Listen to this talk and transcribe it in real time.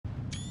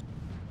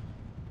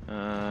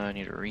I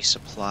need to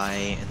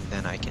resupply, and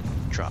then I can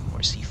drop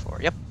more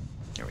C4. Yep,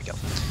 there we go.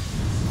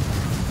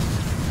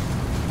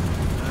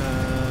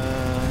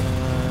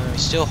 We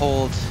still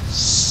hold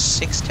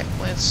 6 tech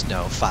plants?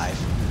 No, 5.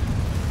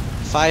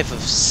 5 of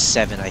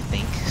 7, I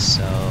think,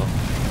 so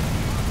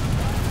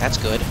that's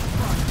good.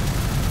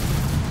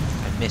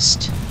 I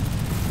missed.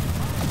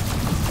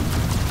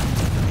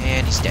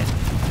 And he's dead.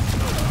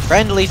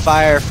 Friendly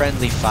fire,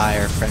 friendly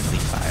fire, friendly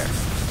fire.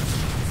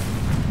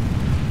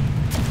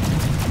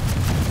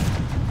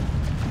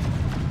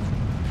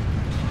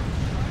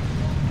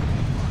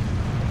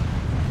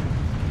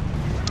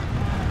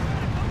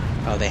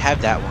 Oh, they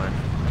have that one.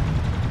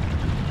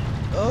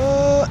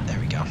 Oh, there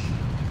we go.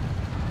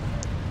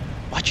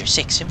 Watch your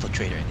 6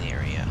 infiltrator in the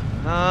area.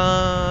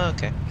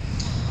 Okay.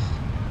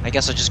 I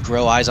guess I'll just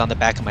grow eyes on the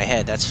back of my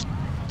head. That's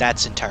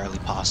entirely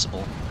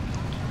possible.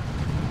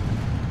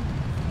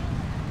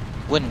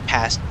 Wouldn't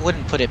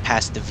put it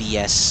past the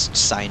VS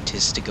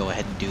scientists to go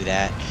ahead and do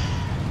that,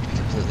 to be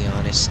completely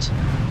honest.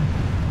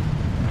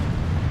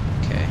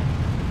 Okay.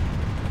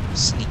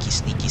 Sneaky,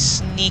 sneaky,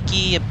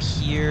 sneaky up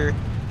here.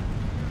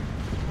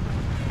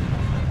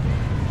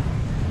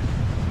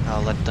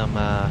 I'll let them,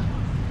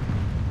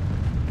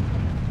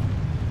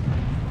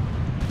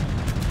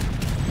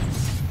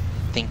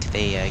 think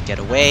they get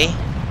away.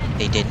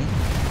 They didn't.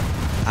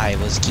 I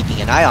was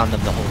keeping an eye on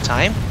them the whole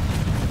time.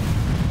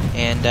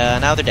 And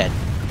now they're dead.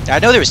 I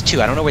know there was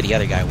 2. I don't know where the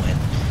other guy went.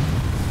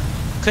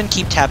 Couldn't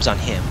keep tabs on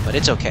him, but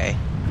it's okay.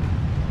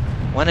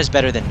 1 is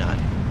better than none.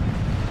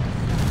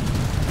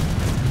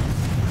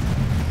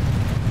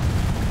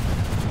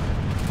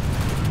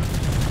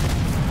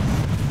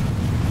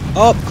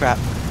 Oh, crap.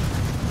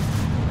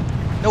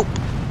 Nope.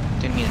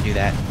 Didn't mean to do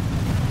that.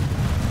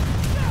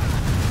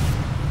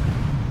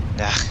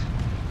 Ugh.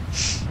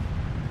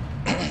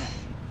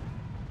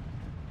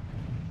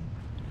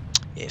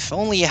 If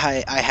only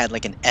I had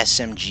like an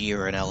SMG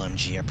or an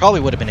LMG, I probably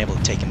would have been able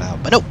to take him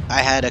out. But nope,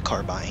 I had a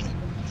carbine.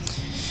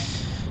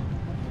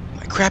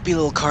 My crappy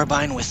little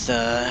carbine with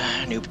a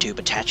noob tube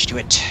attached to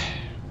it.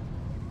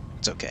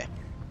 It's okay.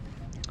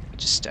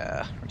 Just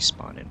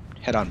respawn and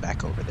head on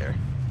back over there.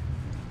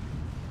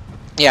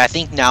 Yeah, I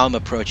think now I'm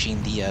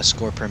approaching the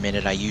score per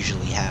minute I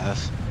usually have.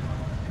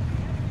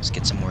 Let's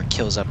get some more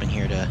kills up in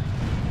here to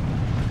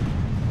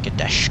get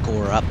that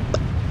score up.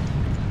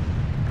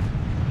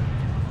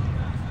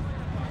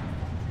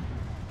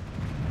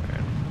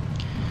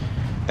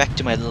 Back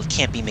to my little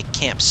campy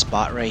McCamp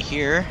spot right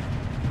here.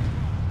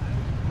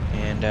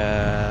 And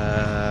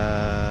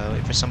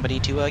wait for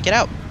somebody to get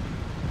out.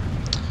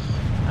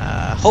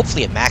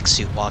 Hopefully a max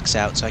suit walks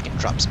out so I can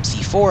drop some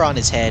C4 on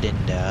his head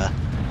and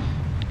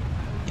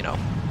you know,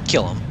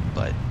 kill him,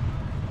 but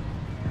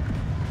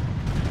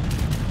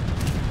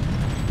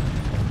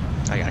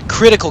I got a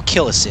critical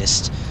kill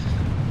assist.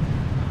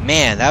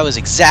 Man, that was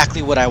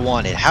exactly what I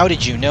wanted. How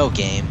did you know,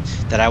 game,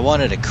 that I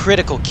wanted a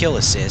critical kill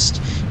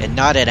assist and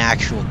not an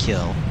actual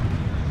kill?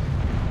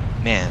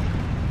 Man.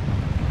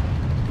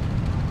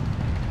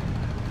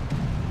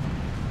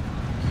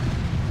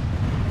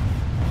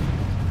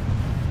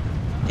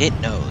 It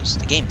knows.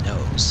 The game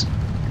knows.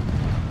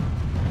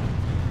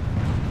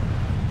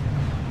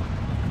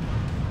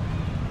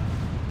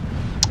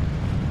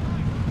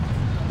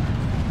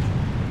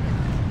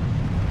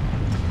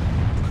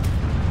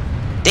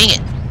 Dang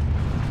it!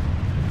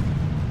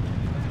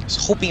 I was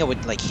hoping I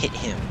would, like, hit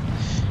him.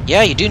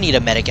 Yeah, you do need a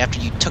medic after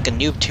you took a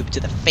noob tube to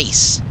the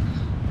face.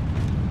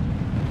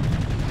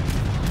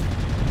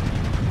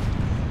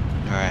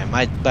 Alright,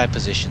 my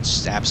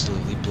position's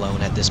absolutely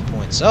blown at this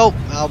point, so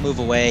I'll move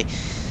away.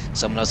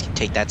 Someone else can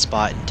take that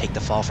spot and take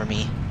the fall for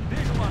me.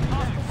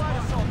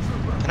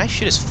 Can I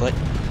shoot his foot?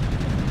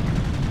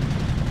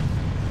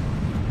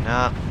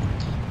 Nah.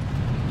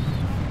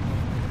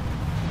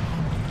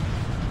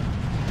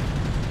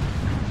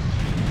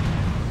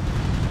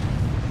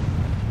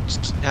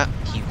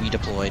 He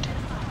redeployed.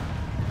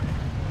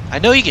 I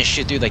know you can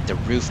shoot through like the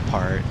roof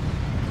part.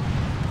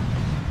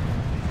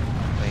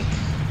 Like,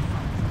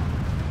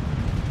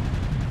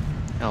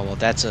 oh well,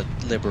 that's a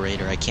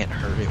liberator. I can't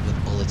hurt it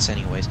with bullets,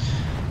 anyways.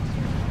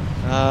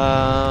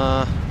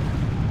 A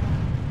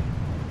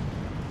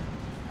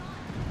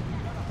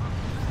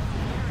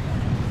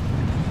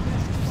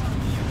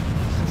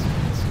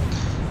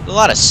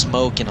lot of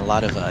smoke and a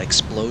lot of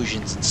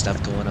explosions and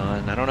stuff going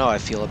on. I don't know how I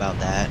feel about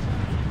that.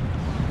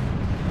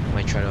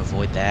 Might try to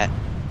avoid that.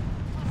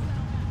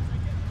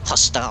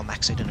 Hostile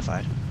max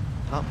identified.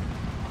 Oh.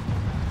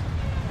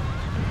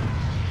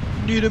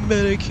 Need a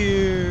medic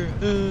here.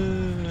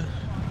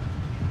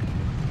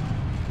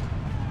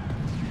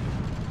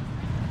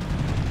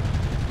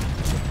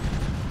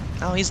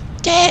 Oh, he's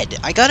dead.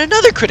 I got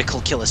another critical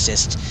kill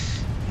assist.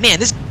 Man,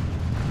 this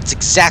is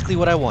exactly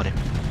what I wanted.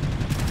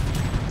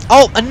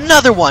 Oh,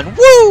 another one.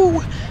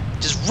 Woo!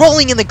 Just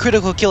rolling in the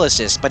critical kill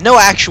assist, but no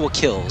actual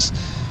kills.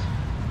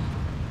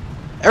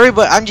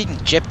 Everybody, I'm getting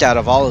gypped out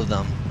of all of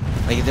them.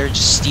 Like, they're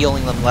just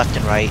stealing them left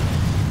and right.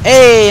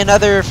 Hey,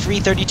 another free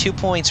 32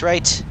 points,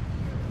 right?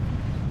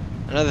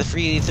 Another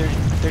free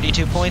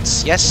 32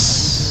 points,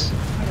 yes.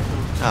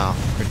 Oh,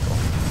 critical.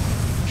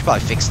 Should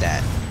probably fix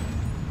that.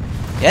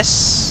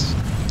 Yes!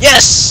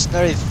 Yes!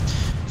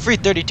 Free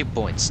 32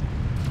 points.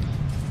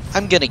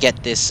 I'm gonna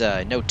get this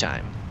no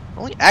time.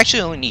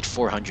 Actually only need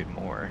 400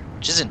 more,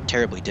 which isn't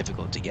terribly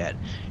difficult to get.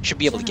 Should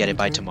be able to get it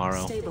by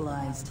tomorrow.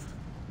 Stabilized.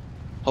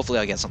 Hopefully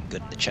I'll get something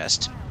good in the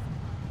chest.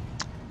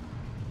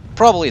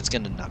 Probably it's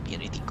gonna not be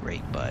anything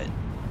great, but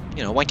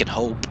you know, one can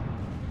hope.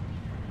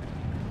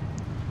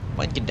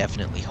 One can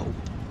definitely hope.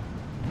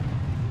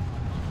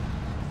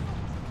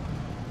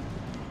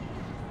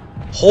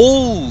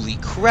 Holy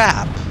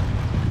crap!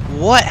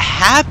 What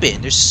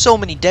happened? There's so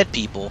many dead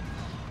people.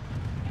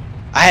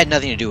 I had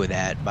nothing to do with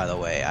that, by the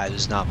way. It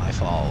was not my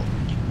fault.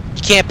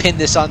 You can't pin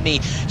this on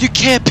me. You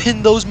can't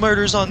pin those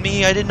murders on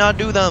me. I did not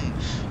do them.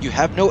 You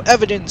have no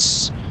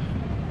evidence.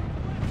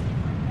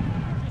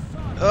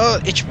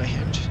 Itch my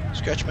hand.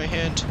 Scratch my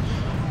hand.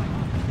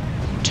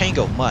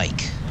 Tango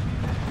Mike.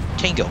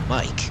 Tango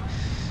Mike.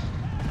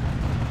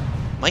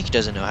 Mike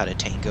doesn't know how to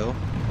tango.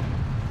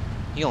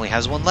 He only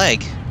has one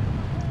leg.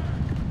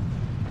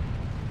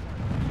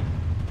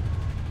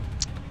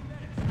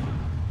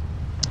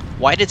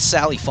 Why did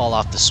Sally fall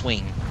off the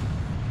swing?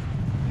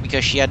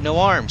 Because she had no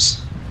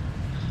arms.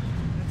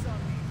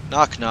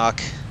 Knock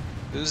knock.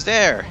 Who's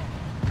there?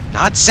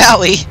 Not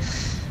Sally!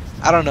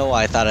 I don't know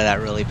why I thought of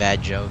that really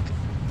bad joke.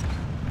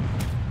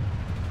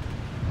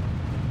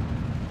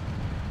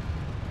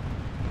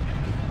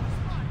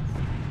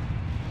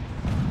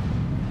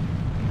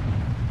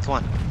 Come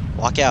on,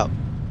 walk out.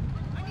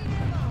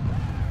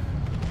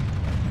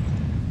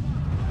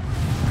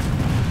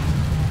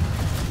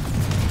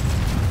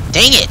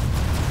 Dang it!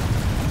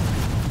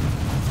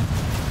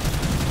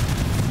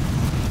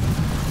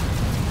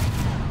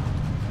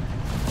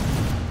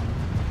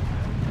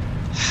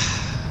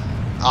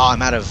 Oh,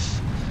 I'm out of...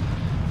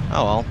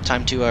 Oh well,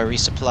 time to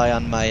resupply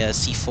on my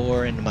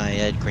C4 and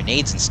my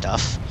grenades and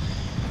stuff.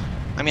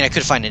 I mean, I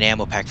could find an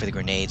ammo pack for the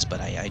grenades,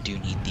 but I do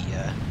need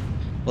the,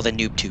 well, the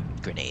noob tube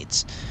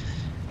grenades.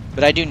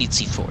 But I do need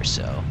C4,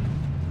 so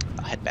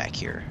I'll head back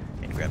here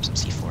and grab some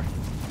C4. Alright,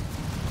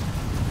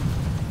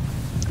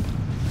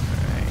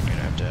 I'm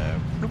gonna have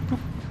to... Bloop, bloop.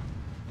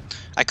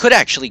 I could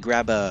actually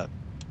grab a...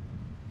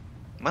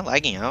 Am I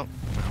lagging out?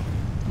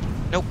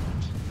 Nope.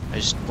 I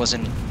just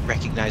wasn't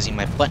recognizing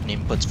my button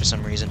inputs for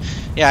some reason.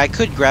 Yeah, I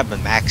could grab a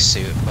max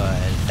suit, but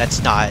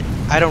that's not...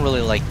 I don't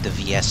really like the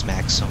VS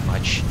max so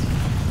much.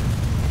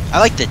 I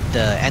like the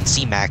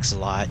NC max a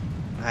lot.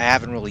 I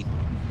haven't really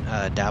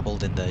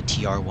dabbled in the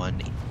TR one,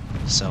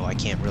 so I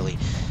can't really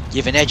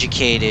give an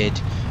educated,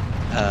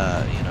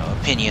 you know,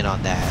 opinion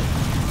on that.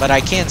 But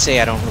I can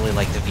say I don't really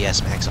like the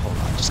VS max a whole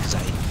lot, just because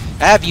I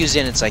have used it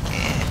and it's like,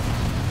 eh.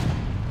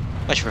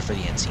 Much prefer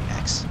the NC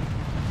max.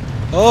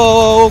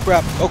 Oh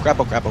crap! Oh crap!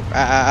 Oh crap! Oh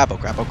crap! Oh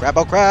crap! Oh crap!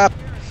 Oh crap!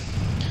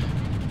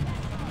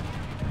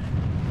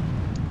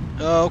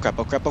 Oh crap!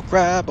 Oh crap! Oh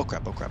crap! Oh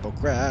crap! Oh crap! Oh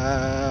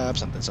crap!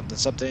 Something! Something!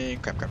 Something!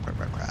 Crap! Crap! Crap!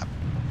 Crap! Crap!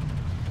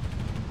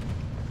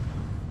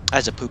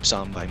 That's a poop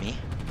song by me.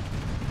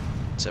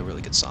 It's a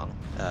really good song.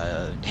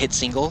 Hit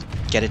single.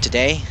 Get it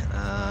today.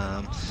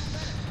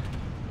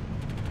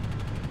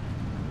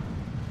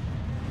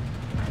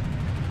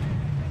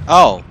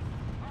 Oh.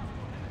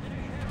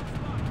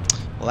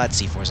 Well, that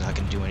C4 is not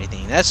going to do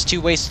anything. That's 2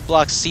 wasted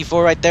blocks of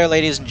C4 right there,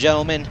 ladies and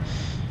gentlemen.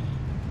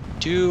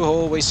 2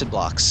 whole wasted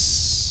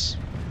blocks.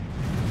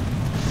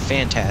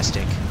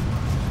 Fantastic.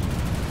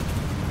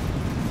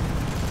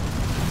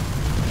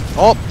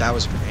 Oh, that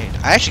was a grenade.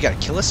 I actually got a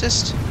kill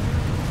assist.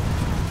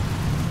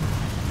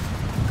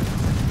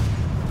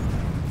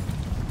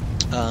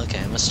 Okay,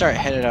 I'm going to start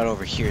headed out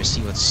over here,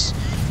 see what's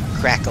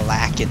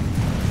crack-a-lackin'.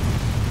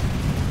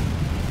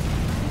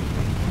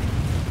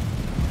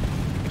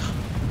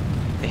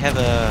 They have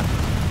a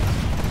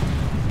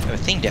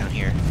thing down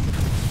here.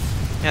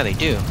 Yeah, they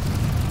do.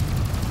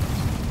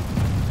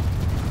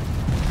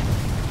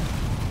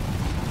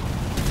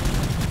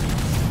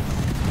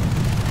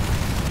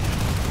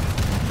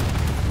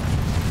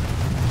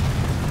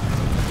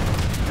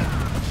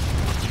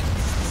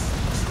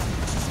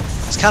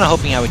 I was kind of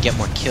hoping I would get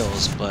more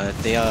kills, but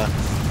they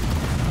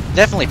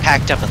definitely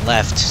packed up and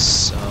left,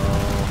 so...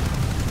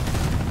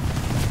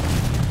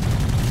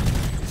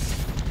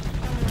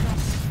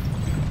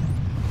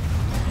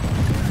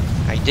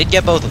 I did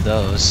get both of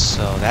those,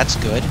 so that's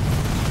good.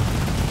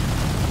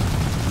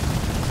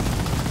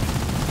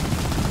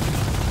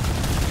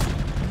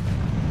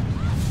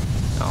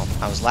 Oh,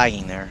 I was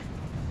lagging there.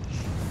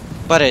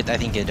 But I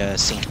think it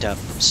synced up,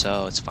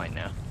 so it's fine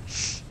now.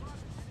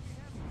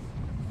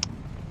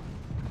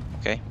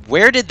 Okay,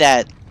 where did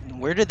that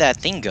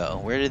thing go?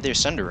 Where did their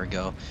Sunderer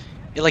go?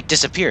 It like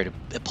disappeared.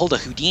 It pulled a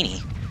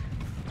Houdini.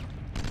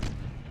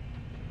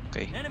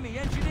 Okay. Enemy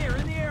engineer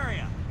in the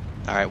area.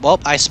 Alright, well,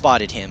 I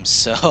spotted him,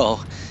 so...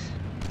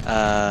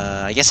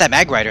 I guess that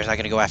Mag Rider's not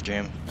gonna go after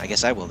him. I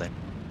guess I will then.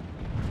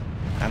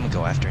 I'm gonna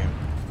go after him.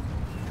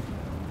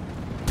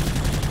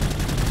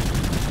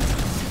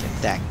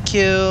 Get that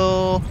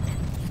kill.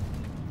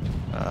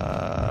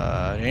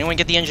 Did anyone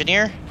get the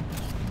engineer?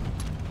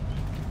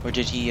 Or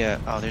did he,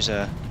 oh, there's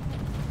a...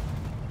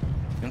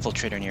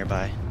 infiltrator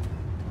nearby.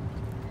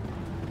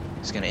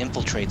 He's gonna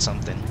infiltrate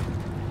something.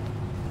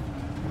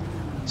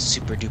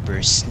 Super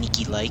duper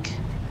sneaky like.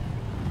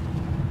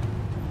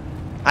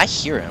 I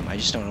hear him, I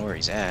just don't know where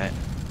he's at.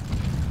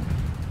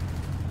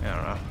 I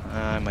don't know.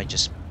 I might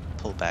just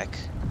pull back.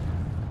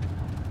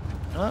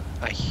 Oh,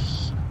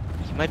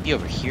 he might be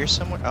over here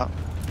somewhere. Oh.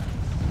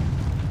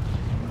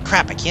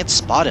 Crap, I can't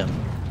spot him.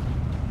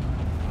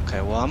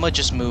 Okay, well, I'm gonna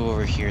just move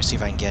over here, see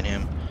if I can get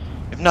him.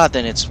 If not,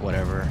 then it's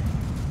whatever.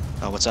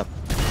 Oh, what's up?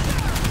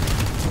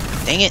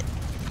 Dang it!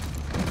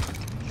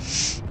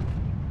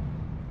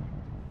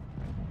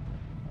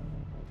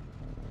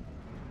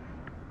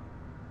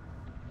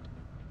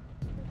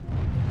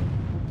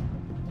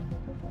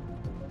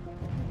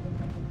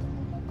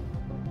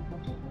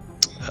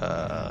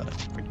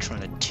 We're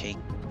trying to take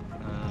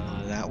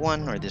that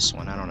one or this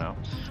one, I don't know.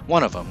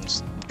 One of them,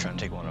 just trying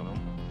to take one of them.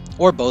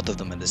 Or both of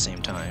them at the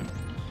same time.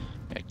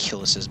 Gotta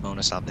kill us as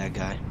bonus off that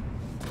guy.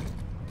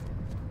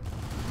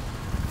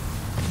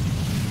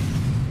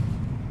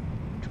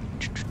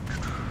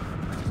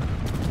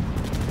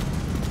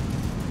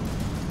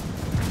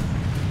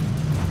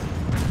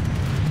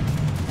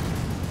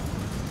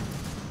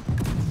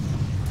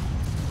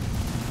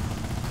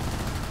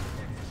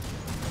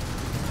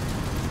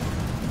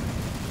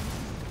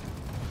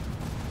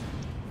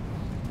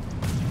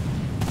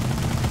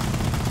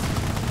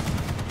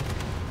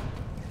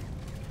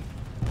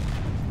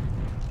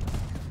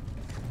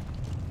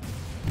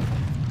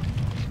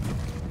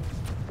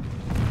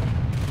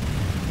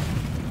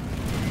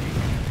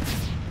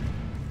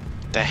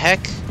 The heck?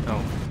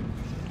 Oh.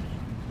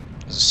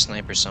 There's a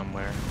sniper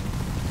somewhere.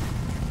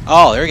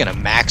 Oh, they're gonna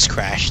max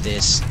crash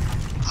this.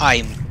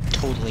 I'm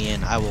totally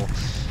in. I will...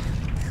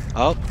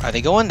 Oh, are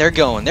they going? They're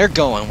going. They're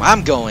going.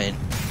 I'm going.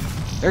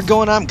 They're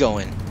going. I'm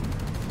going.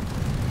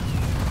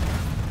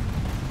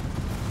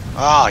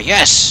 Oh,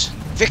 yes!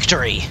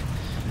 Victory!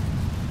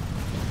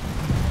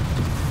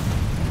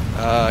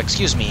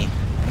 Excuse me,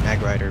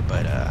 Mag Rider,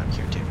 but I'm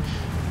here too.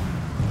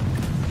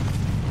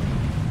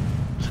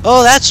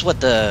 Oh, that's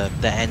what the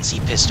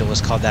NC pistol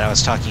was called that I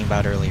was talking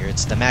about earlier.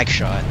 It's the mag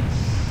shot.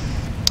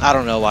 I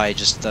don't know why I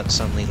just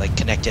suddenly like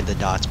connected the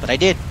dots, but I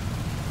did.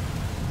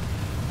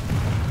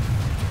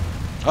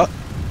 Oh.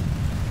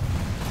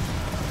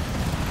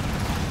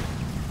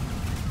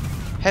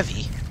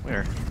 Heavy?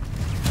 Where?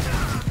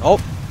 Oh.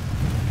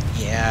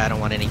 Yeah, I don't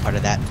want any part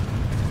of that.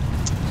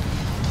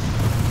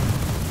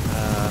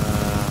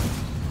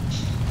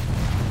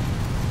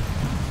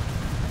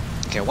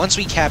 Okay, once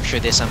we capture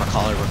this, I'm gonna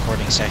call it a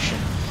recording session.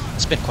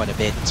 It's been quite a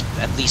bit. It's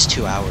at least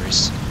 2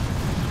 hours.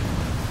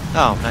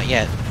 Oh, not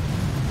yet.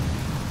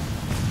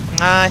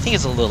 I think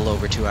it's a little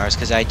over 2 hours,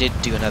 because I did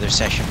do another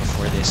session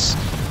before this.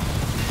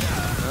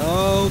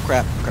 Oh,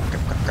 crap. Crap,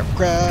 crap, crap, crap,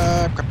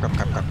 crap, crap, crap,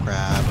 crap, crap,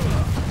 crap.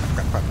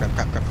 Crap, crap, crap,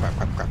 crap, crap, crap,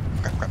 crap, crap,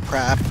 crap, crap,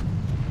 crap.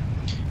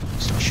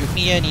 Please don't shoot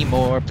me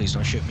anymore. Please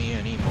don't shoot me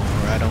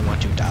anymore. I don't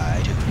want to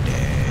die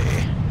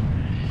today.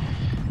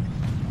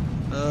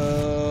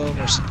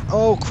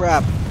 Oh,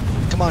 crap.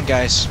 Come on,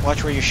 guys.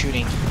 Watch where you're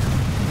shooting.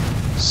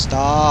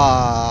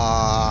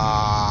 Stop.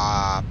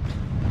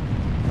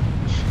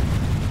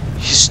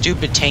 You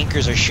stupid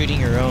tankers are shooting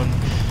your own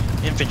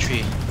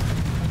infantry.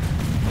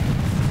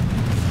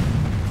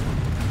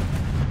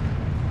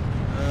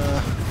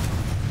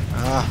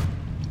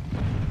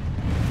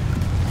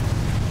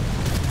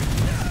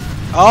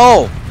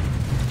 Oh!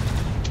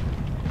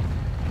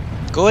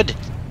 Good.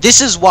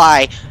 This is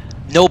why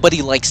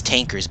nobody likes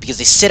tankers, because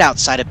they sit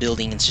outside a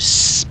building and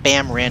just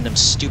spam random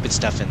stupid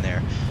stuff in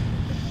there.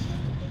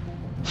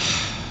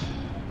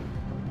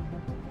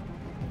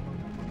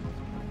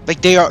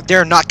 Like,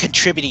 they're not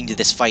contributing to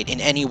this fight in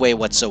any way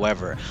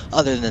whatsoever,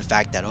 other than the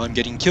fact that, oh, I'm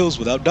getting kills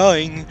without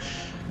dying.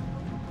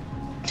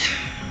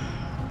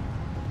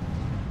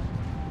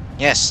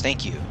 Yes,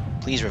 thank you.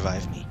 Please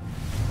revive me.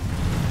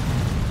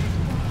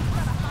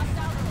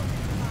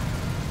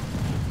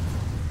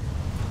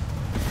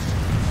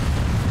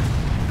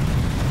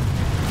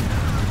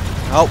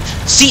 Oh,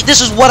 see, this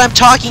is what I'm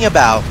talking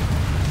about!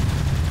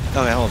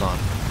 Okay, hold on.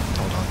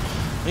 Hold on.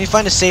 Let me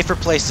find a safer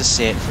place to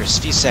sit for a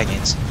few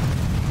seconds.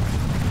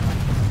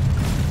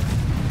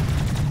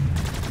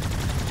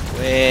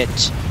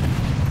 Quit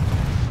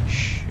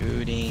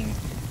shooting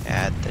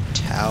at the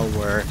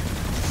tower.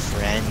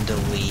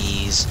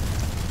 Friendlies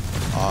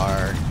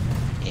are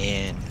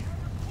in.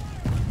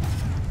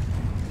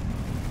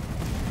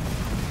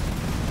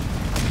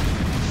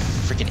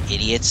 Freaking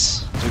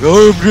idiots. It's like,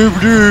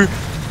 oh,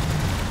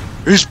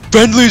 there's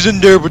friendlies in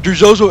there, but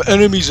there's also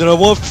enemies, and I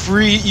want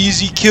free,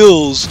 easy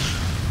kills.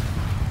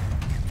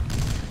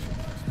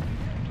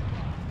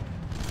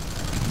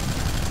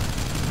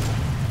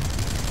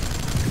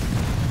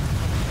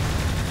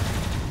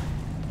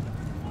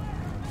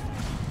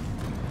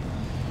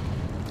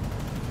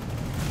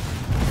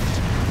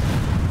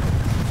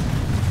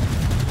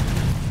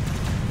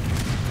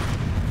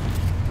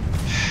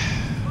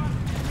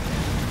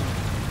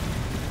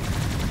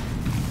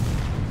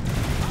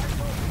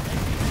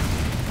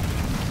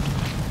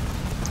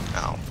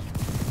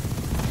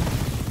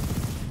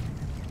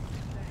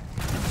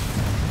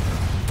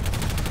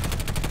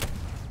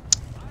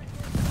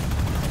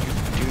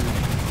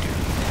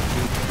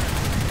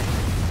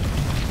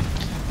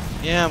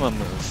 Yeah, I'm gonna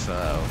move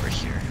over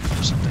here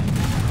or something.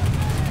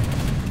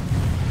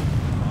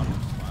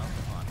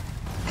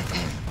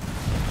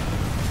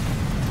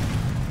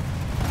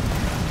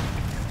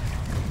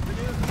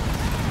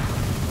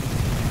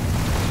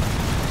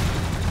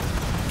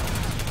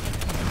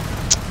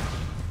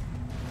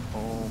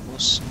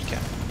 Almost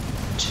got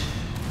it.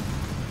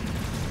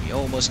 We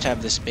almost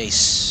have this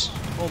base.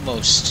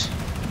 Almost.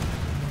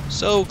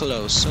 So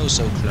close,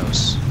 so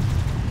close.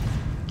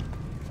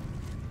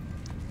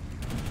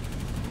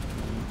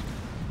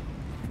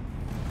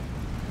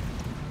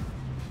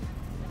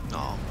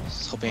 Oh, I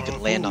was hoping I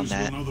could land on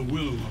that.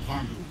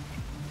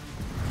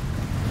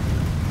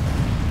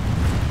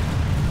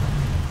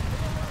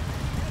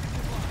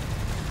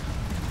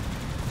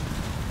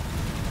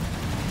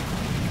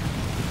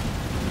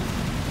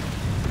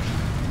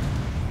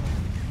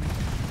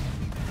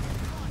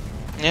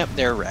 Yep,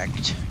 they're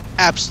wrecked.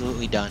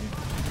 Absolutely done.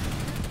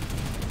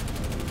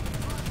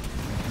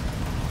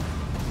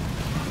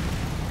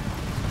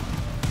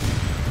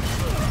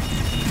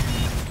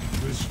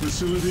 This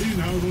facility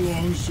now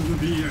belongs to the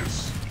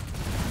BS.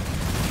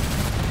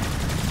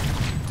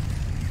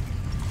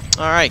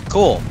 Alright,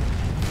 cool.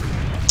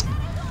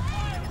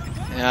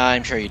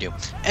 I'm sure you do.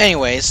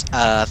 Anyways,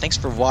 thanks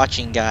for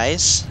watching,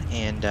 guys,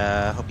 and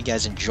hope you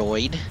guys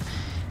enjoyed.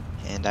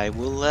 And I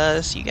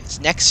will see you guys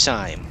next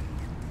time.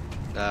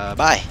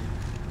 Bye.